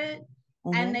capture it.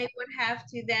 And they would have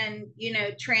to then,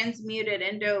 transmute it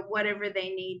into whatever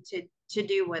they need to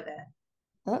do with it.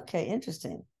 Okay,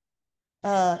 interesting.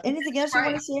 Anything else you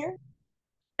want to share?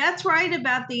 That's right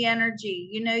about the energy.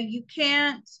 You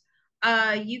can't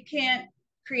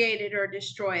create it or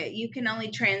destroy it. You can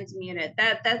only transmute it.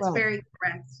 That's Right. very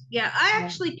correct. Yeah, I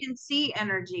actually can see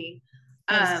energy.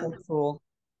 That's so cool.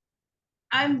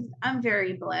 I'm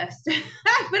very blessed.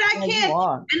 But I You can't.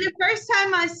 are. And the first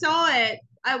time I saw it,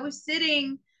 I was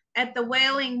sitting at the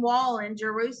Wailing Wall in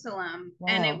Jerusalem.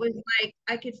 Wow. And it was like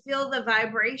I could feel the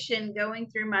vibration going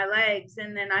through my legs.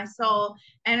 And then I saw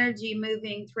energy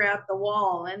moving throughout the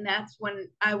wall. And that's when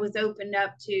I was opened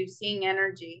up to seeing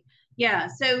energy. Yeah.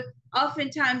 So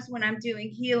oftentimes when I'm doing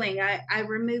healing, I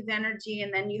remove energy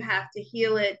and then you have to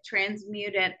heal it,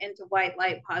 transmute it into white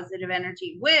light, positive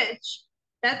energy, which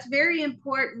that's very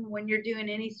important when you're doing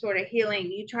any sort of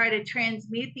healing. You try to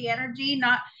transmute the energy,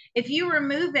 not if you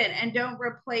remove it and don't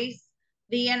replace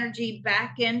the energy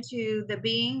back into the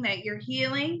being that you're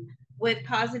healing with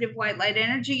positive white light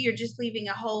energy, you're just leaving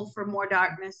a hole for more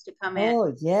darkness to come in.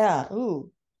 Oh, yeah.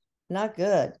 Ooh, not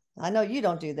good. I know you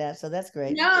don't do that, so that's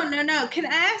great. No. Can I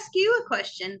ask you a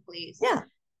question, please? Yeah.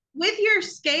 With your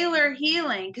scalar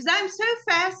healing, because I'm so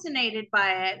fascinated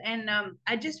by it and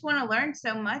I just want to learn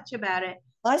so much about it.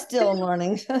 I still am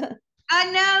learning.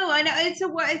 I know.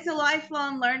 It's a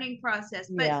lifelong learning process.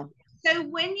 But Yeah. so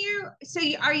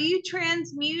are you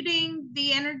transmuting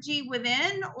the energy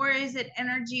within, or is it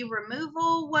energy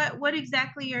removal? What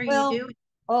exactly are you doing?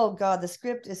 Oh God, the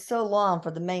script is so long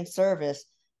for the main service.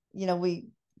 We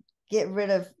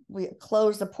we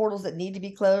close the portals that need to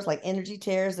be closed, like energy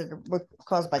tears that were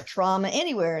caused by trauma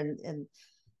anywhere in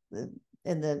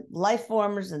the life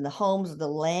forms and the homes of the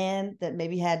land that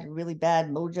maybe had really bad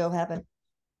mojo happen.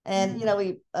 And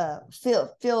we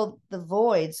fill the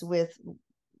voids with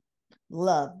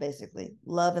love, basically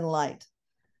love and light.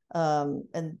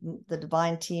 And the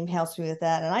divine team helps me with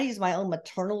that. And I use my own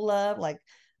maternal love, like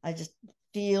I just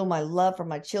feel my love for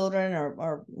my children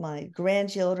or my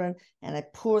grandchildren, and I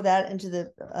pour that into the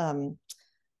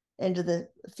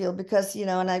field because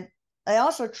and I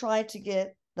also try to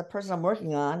get the person I'm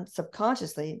working on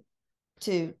subconsciously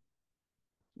to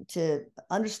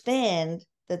understand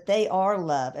that they are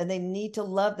love and they need to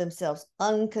love themselves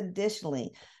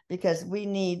unconditionally, because we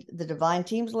need the divine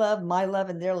team's love, my love,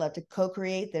 and their love to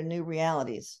co-create their new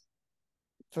realities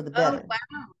for the better. Oh,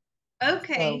 wow.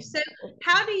 Okay. So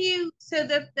how do you, so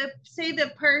the say the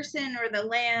person or the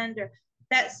land or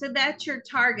that's your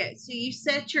target. So you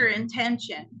set your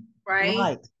intention, right?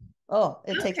 Right. Oh,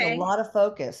 it takes a lot of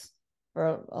focus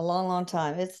for a long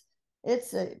time.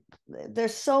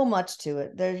 There's so much to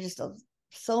it. There's just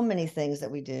so many things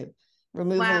that we do.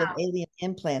 Removal of alien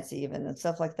implants even and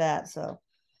stuff like that. So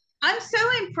I'm so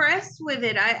impressed with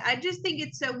it. I just think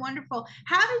it's so wonderful.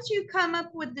 How did you come up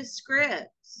with the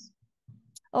scripts?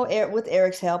 Oh, with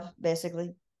Erik's help,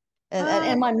 basically.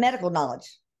 And my medical knowledge.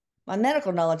 My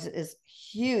medical knowledge is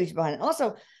huge behind it.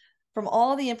 Also, from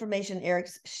all the information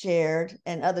Erik's shared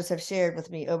and others have shared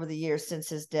with me over the years since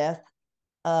his death,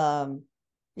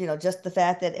 just the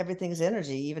fact that everything's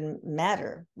energy, even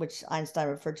matter, which Einstein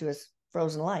referred to as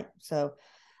frozen light. So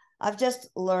I've just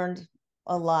learned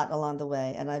a lot along the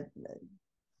way, and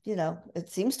it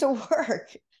seems to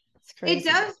work. It's crazy. It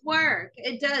does work.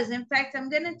 It does. In fact, I'm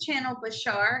going to channel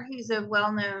Bashar. He's a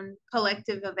well-known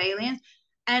collective of aliens,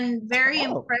 and very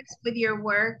impressed with your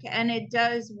work, and it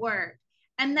does work.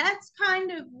 And that's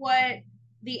kind of what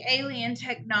the alien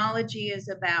technology is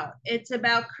about. It's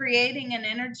about creating an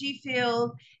energy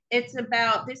field It's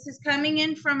about, this is coming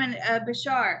in from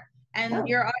Bashar, and Oh,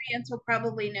 your audience will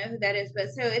probably know who that is. But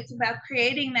so it's about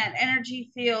creating that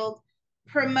energy field,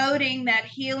 promoting that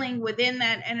healing within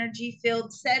that energy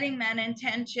field, setting that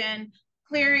intention,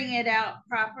 clearing it out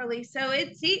properly. So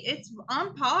it's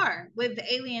on par with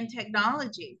alien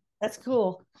technology. that's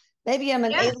cool. Maybe I'm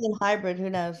an Yeah. alien hybrid. Who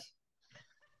knows?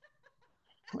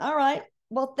 All right.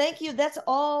 Well, thank you. That's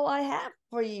all I have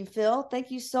for you, Phil.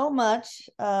 Thank you so much.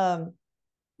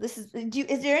 This is.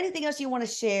 Is there anything else you want to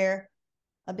share?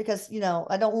 Because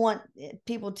I don't want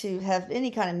people to have any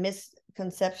kind of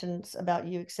misconceptions about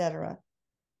you, etc.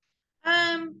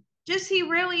 Just he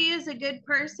really is a good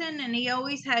person, and he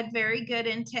always had very good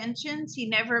intentions. He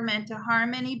never meant to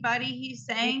harm anybody. He's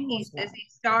Of saying he course says not.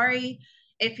 he's sorry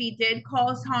if he did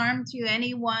cause harm to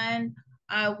anyone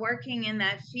working in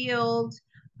that field,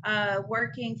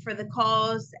 working for the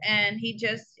cause, and he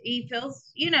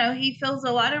feels, he feels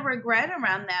a lot of regret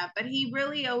around that. But he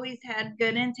really always had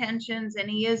good intentions, and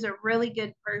he is a really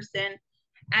good person.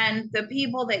 And the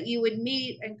people that you would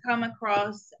meet and come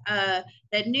across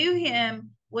that knew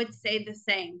him would say the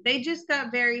same. They just got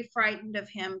very frightened of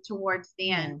him towards the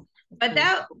Yeah, end. of But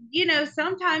course. that,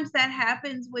 sometimes that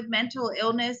happens with mental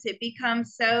illness. It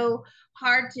becomes so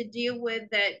hard to deal with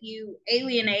that you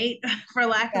alienate, for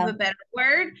lack of Yeah. a better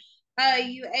word.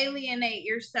 You alienate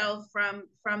yourself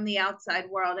from the outside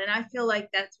world, and I feel like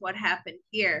that's what happened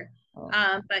here. Oh.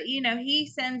 But he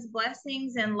sends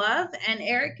blessings and love, and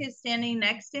Erik is standing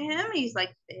next to him. He's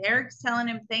like, Erik's telling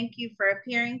him, "Thank you for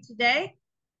appearing today."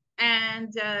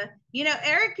 And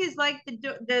Erik is like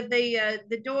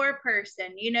the door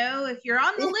person. If you're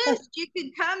on the list, you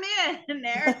can come in, and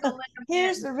Erik will let him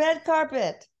Here's in. the red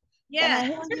carpet. Can I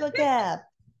Yeah. hand you a cab?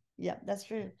 Yeah, that's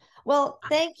true. Well,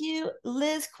 thank you,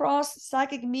 Liz Cross,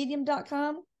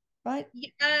 psychicmedium.com, right?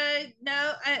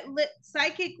 No,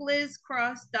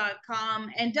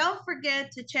 psychiclizcross.com. And don't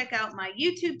forget to check out my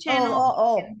YouTube Oh, channel. oh,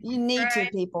 oh, you need to,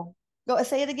 people. Go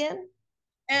say it again.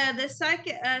 The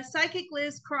Psychic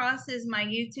Liz Cross is my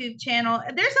YouTube channel.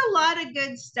 There's a lot of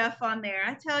good stuff on there.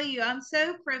 I tell you, I'm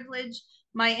so privileged.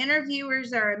 My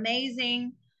interviewers are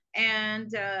amazing,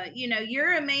 and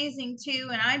you're amazing too.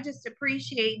 And I just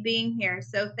appreciate being here.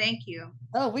 So thank you.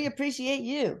 Oh, we appreciate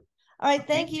you. All right,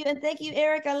 thank you. And thank you,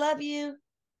 Erik. I love you.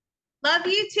 Love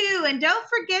you too. And don't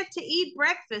forget to eat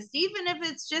breakfast, even if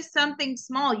it's just something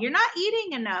small. You're not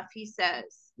eating enough, he says.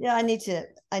 Yeah, I need to.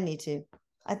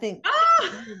 I think Oh,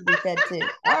 you need to be fed too.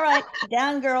 All right,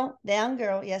 down girl, down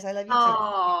girl. Yes, I love you too.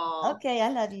 oh, Okay, I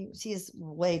love you. She is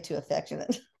way too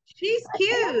affectionate. she's I love you.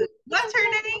 cute. Yeah, What's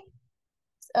her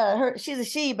name? she's a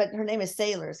she, but her name is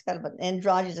Sailor. It's kind of an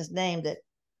androgynous name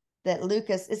that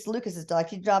Lucas. It's Lucas's dog.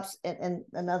 He drops and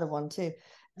another one too.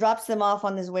 Drops them off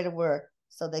on his way to work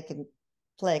so they can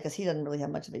play because he doesn't really have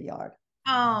much of a yard.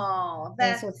 Oh,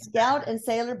 And so that's it's Scout and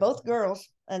Sailor, both girls,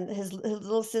 and his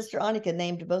little sister Annika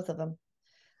named both of them.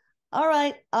 All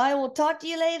right, I will talk to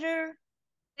you later.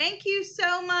 thank you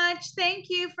so much. Thank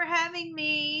you for having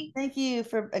me. Thank you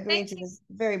for agreeing Thank to you. this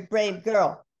very brave girl.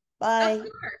 Of Bye.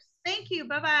 course. Thank you.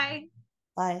 Bye bye.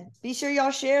 Bye. Be sure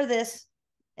y'all share this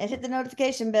and hit the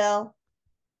notification bell.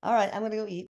 All right, I'm going to go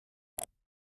eat.